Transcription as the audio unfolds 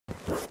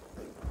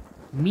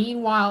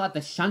Meanwhile, at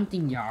the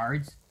shunting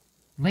yards,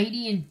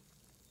 Lady and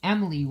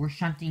Emily were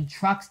shunting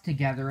trucks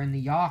together in the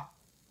yard.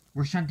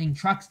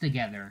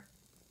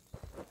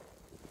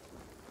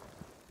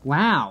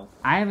 Wow,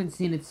 I haven't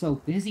seen it so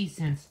busy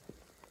since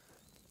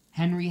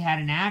Henry had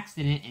an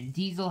accident and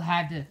Diesel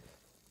had to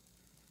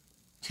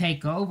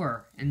take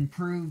over and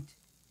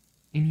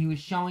he was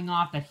showing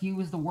off that he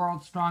was the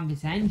world's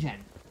strongest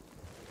engine.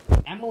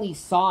 Emily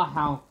saw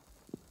how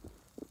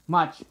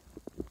much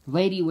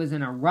Lady was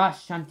in a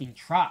rush shunting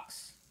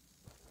trucks.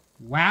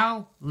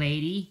 Wow,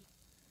 Lady,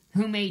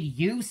 who made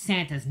you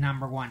Santa's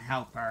 #1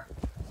 helper?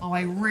 Oh,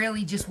 I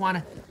really just want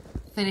to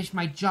finish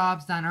my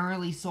jobs done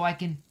early so I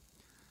can...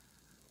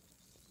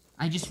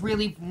 I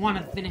really want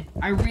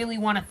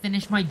to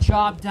finish my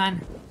job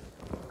done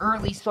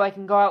early so I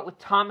can go out with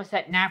Thomas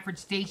at Nafford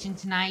Station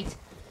tonight.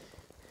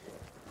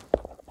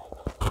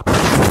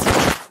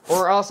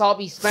 Or else I'll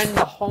be spending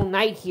the whole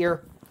night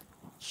here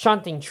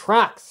shunting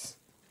trucks.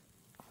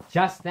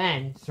 Just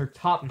then, Sir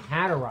Topham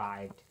Hatt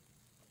arrived.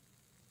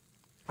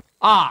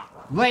 Ah,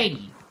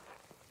 Lady,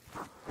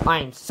 I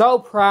am so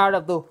proud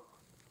of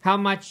how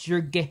much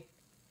you're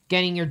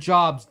getting your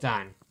jobs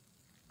done.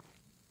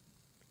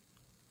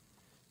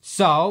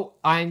 So,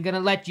 I'm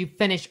gonna let you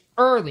finish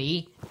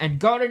early and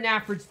go to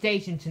Nafford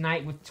Station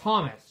tonight with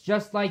Thomas,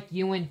 just like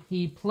you and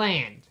he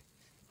planned.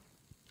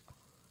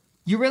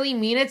 You really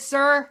mean it,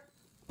 sir?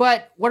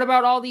 But what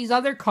about all these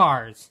other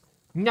cars?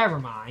 Never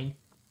mind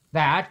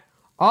that.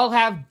 I'll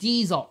have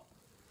Diesel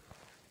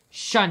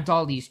shunt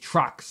all these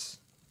trucks.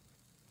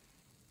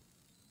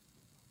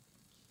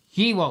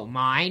 He won't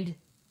mind.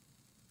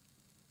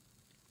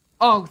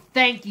 Oh,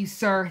 thank you,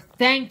 sir.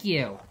 Thank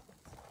you.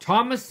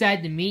 Thomas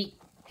said to meet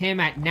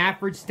him at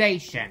Nafford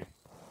Station.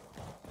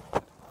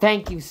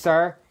 Thank you,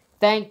 sir.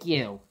 Thank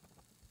you.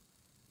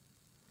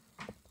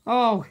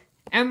 Oh,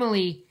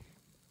 Emily,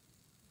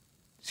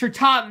 Sir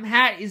Topham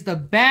Hatt is the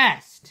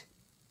best.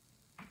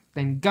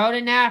 Then go to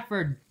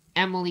Nafford,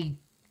 Emily.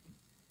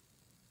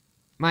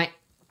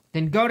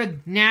 Then go to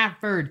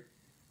Nafford,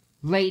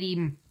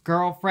 lady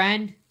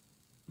girlfriend.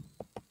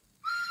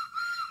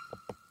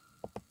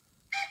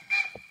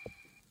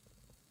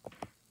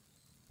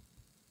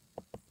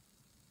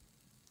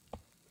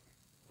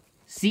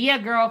 See ya,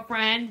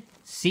 girlfriend.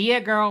 See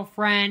ya,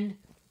 girlfriend.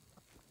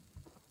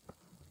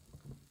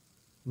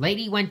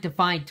 Lady went to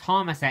find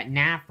Thomas at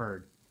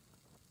Nafford.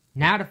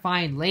 Now to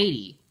find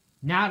Lady.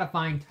 Now to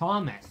find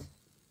Thomas.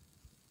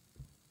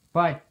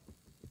 But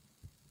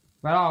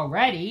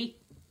already...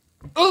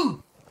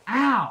 Ooh!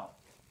 Ow!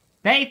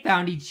 They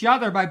found each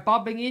other by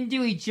bumping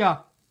into each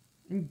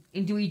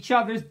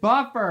other's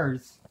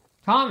buffers.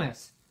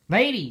 Thomas,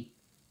 Lady,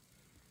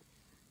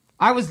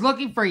 I was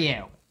looking for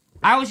you.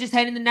 I was just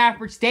heading to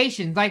Nafford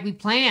Station like we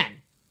planned.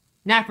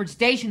 Nafford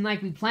Station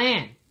like we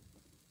planned.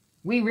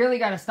 We really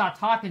gotta stop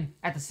talking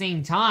at the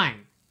same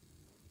time.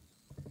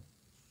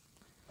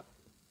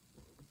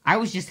 I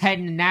was just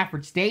heading to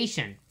Nafford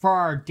Station for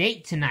our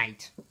date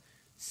tonight.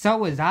 So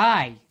was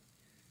I.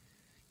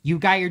 You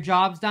got your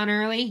jobs done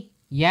early?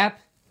 Yep.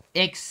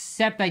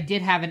 Except I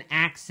did have an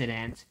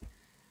accident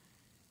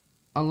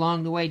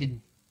along the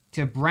way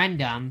to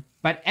Brendam,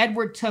 but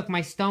Edward took my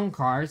stone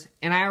cars,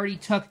 and I already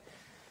took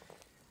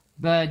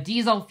the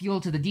diesel fuel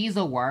to the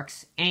diesel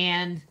works,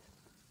 and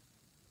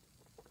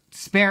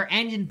spare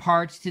engine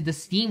parts to the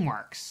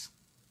steamworks.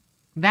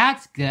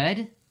 That's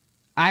good.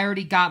 I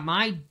already got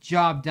my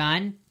job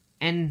done,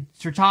 and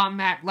Sir Topham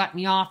Hatt let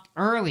me off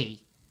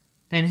early.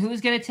 Then who's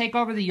gonna take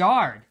over the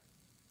yard?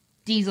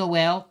 Diesel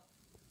will.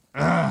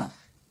 Ugh.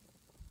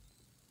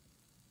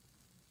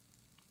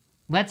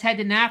 Let's head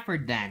to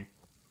Nafford then.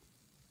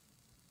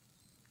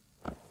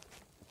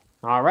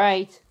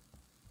 Alright.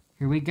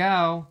 Here we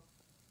go.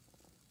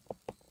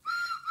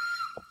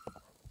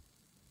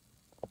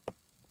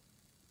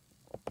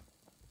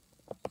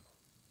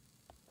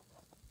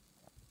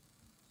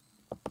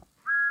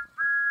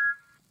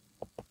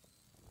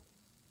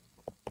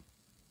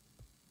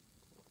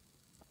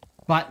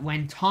 But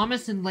when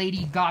Thomas and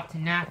Lady got to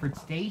Nafford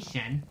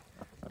Station,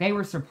 they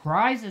were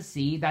surprised to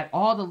see that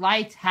all the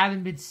lights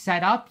haven't been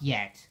set up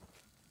yet.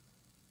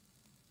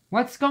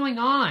 What's going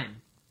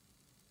on?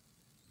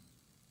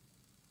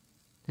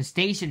 The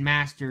station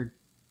master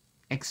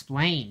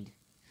explained.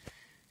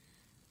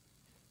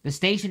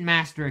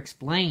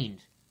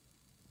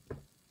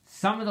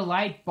 Some of the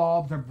light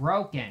bulbs are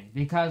broken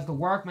because the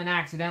workman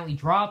accidentally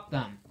dropped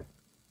them.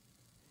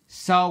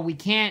 So we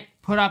can't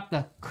put up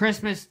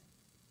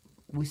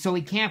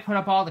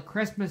all the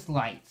Christmas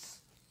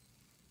lights.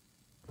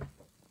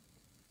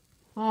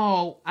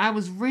 Oh, I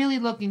was really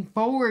looking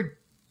forward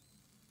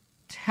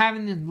to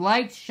having the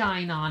lights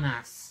shine on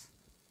us.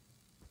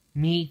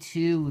 Me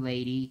too,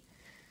 Lady.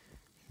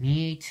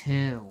 Me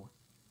too.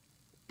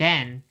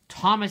 Then,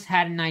 Thomas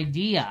had an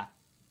idea.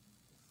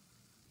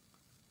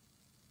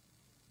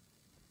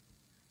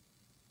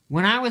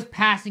 When I was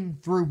passing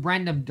through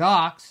Brendam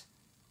Docks,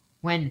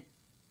 when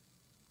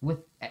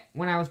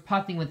I was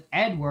puffing with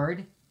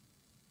Edward...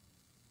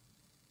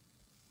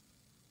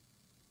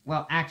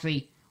 Well,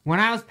 actually, when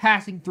I was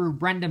passing through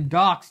Brendam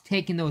Docks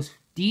taking those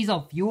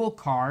diesel fuel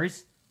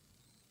cars.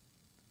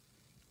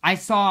 I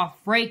saw a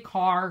freight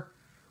car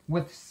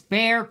with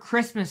spare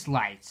Christmas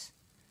lights.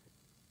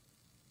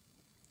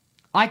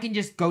 I can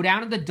just go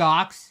down to the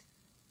docks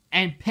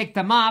and pick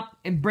them up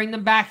and bring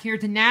them back here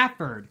to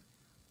Nafford.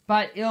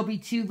 But it'll be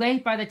too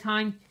late by the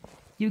time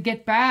you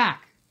get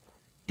back.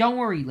 Don't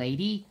worry,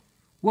 lady.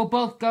 We'll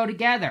both go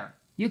together.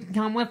 You can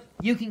come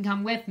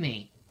with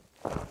me.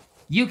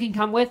 You can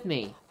come with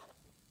me.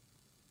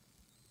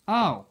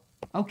 Oh,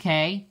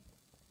 okay.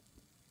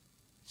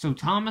 So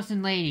Thomas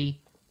and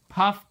Lady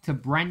puffed to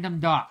Brendam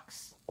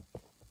Docks.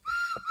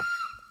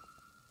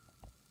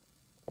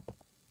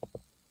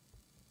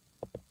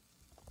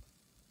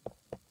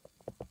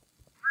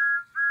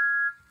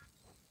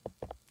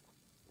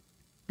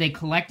 They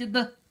collected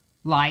the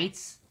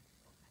lights,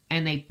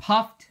 and they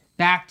puffed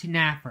back to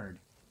Nafford.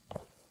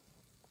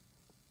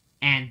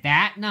 And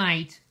that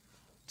night,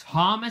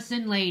 Thomas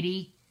and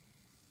Lady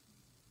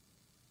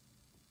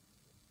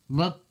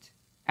looked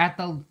at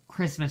the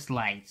Christmas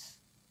lights.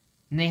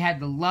 And they had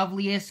the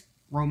loveliest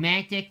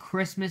romantic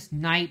Christmas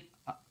night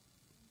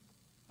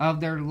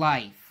of their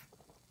life.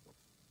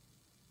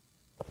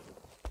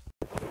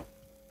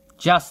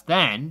 Just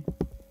then,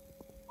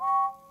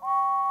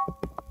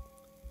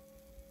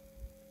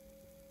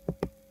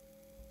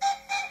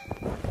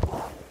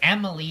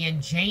 Emily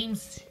and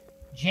James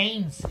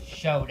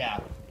showed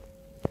up.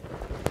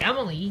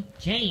 Emily,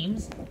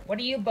 James, what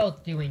are you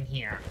both doing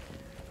here?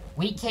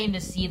 We came to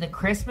see the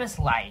Christmas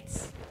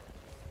lights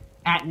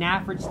at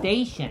Nafford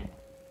Station.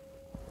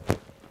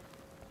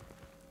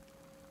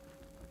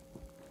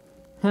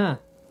 Huh.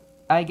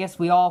 I guess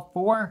we all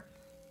four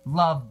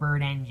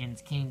Lovebird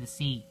engines came to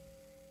see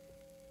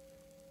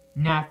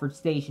Nafford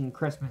Station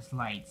Christmas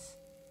lights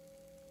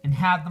and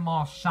have them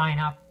all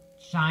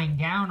shine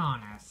down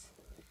on us.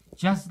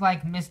 Just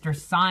like Mr.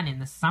 Sun in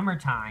the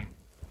summertime.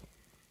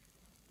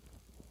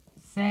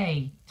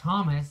 Say,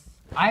 Thomas,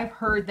 I've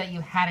heard that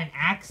you had an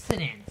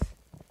accident.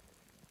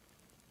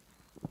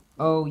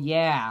 Oh,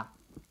 yeah.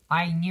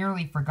 I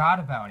nearly forgot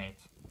about it.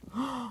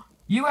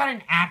 You had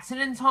an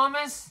accident,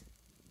 Thomas?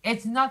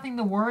 It's nothing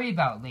to worry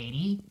about,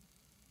 lady.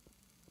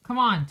 Come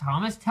on,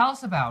 Thomas, tell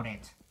us about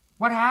it.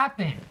 What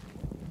happened?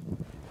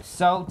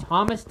 So,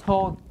 Thomas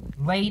told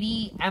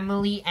Lady,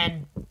 Emily,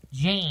 and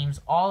James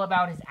all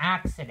about his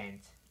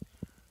accident.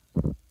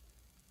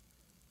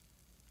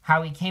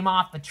 How he came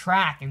off the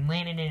track and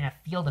landed in a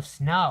field of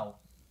snow.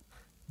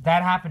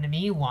 That happened to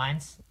me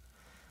once.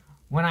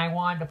 When I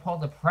wanted to pull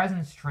the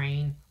presents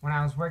train when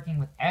I was working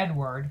with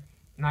Edward,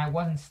 and I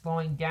wasn't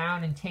slowing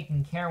down and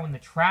taking care when the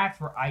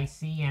tracks were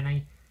icy, and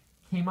I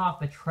came off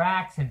the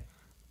tracks and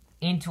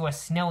into a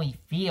snowy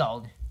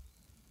field.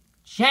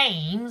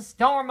 James,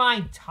 don't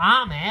remind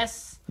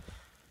Thomas.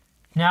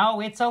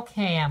 No, it's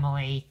okay,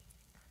 Emily.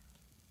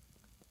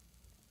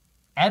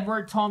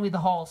 Edward told me the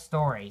whole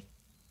story.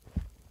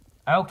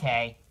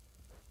 Okay.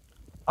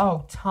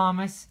 Oh,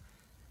 Thomas.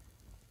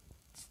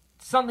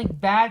 Something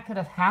bad could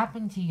have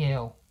happened to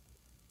you.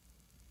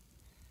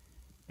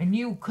 And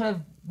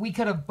we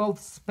could have both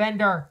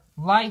spent our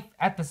life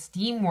at the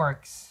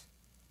Steamworks.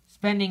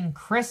 Spending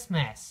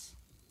Christmas.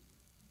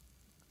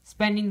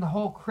 Spending the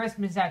whole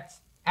Christmas at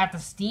the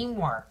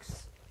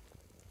Steamworks.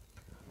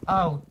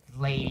 Oh,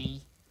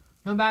 lady.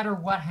 No matter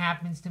what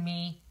happens to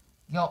me,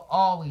 you'll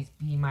always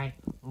be my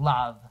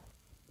love.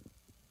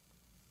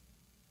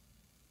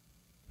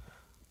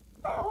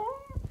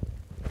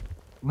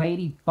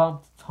 Lady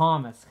bumped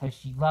Thomas because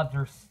she loved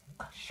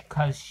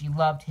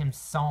him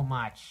so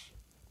much.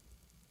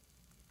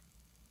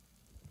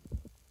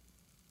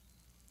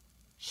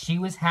 She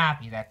was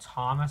happy that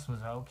Thomas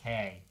was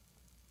okay.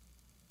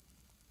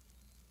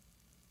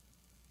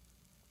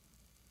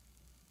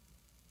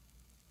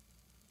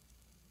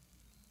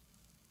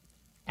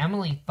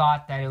 Emily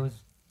thought that it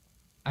was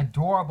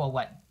adorable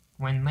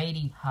when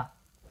Lady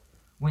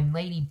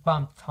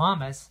bumped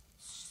Thomas,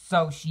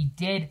 so she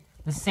did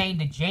the same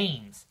to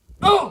James.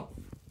 Oof!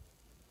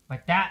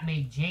 But that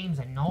made James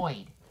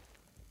annoyed.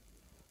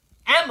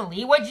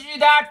 Emily, what'd you do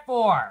that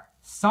for?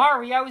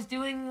 Sorry, I was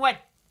doing what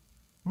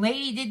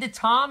Lady did to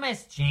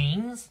Thomas,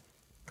 James.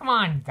 Come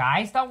on,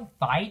 guys, don't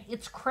fight.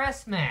 It's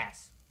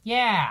Christmas.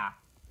 Yeah.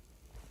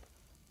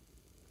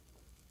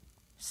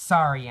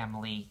 Sorry,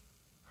 Emily.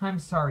 I'm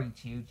sorry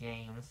too,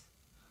 James.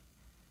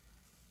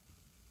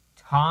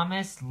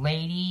 Thomas,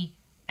 Lady,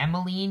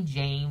 Emily, and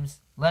James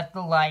let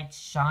the light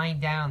shine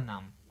down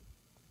them.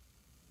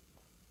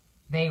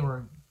 They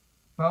were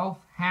both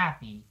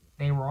happy.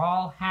 They were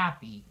all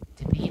happy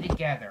to be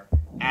together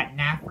at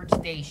Nafford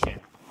Station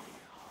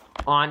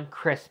on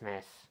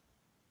Christmas.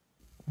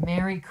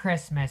 Merry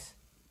Christmas,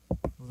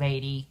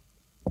 Lady.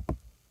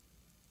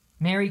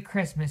 Merry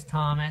Christmas,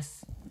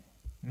 Thomas.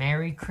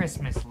 Merry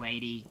Christmas,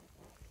 Lady.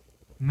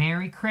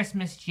 Merry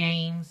Christmas,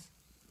 James.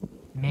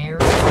 Merry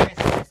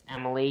Christmas,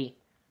 Emily.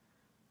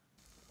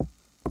 A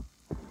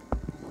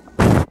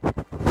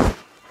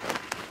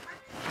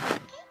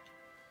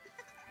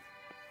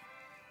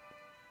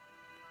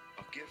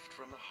gift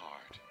from the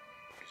heart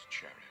is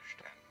cherished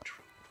and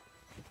true.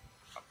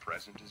 A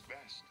present is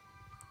best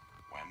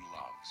when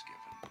love's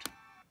given.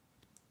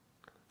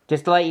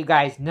 Just to let you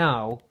guys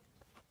know,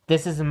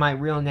 this isn't my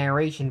real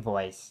narration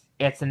voice.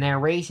 It's a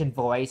narration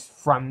voice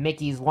from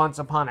Mickey's Once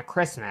Upon a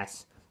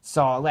Christmas.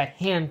 So I'll let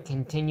him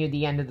continue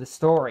the end of the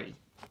story.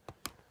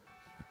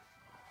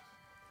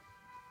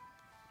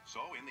 So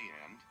in the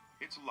end,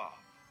 it's love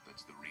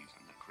that's the reason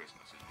that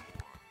Christmas is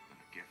more than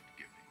a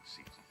gift-giving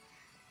season.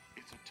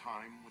 It's a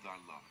time with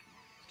our loved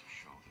ones to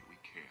show that we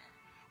care,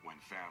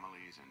 when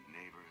families and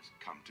neighbors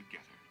come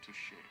together to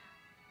share.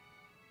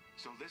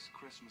 So this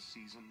Christmas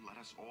season, let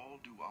us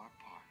all do our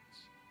parts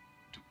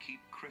to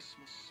keep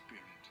Christmas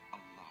spirit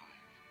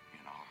alive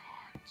in our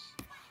hearts.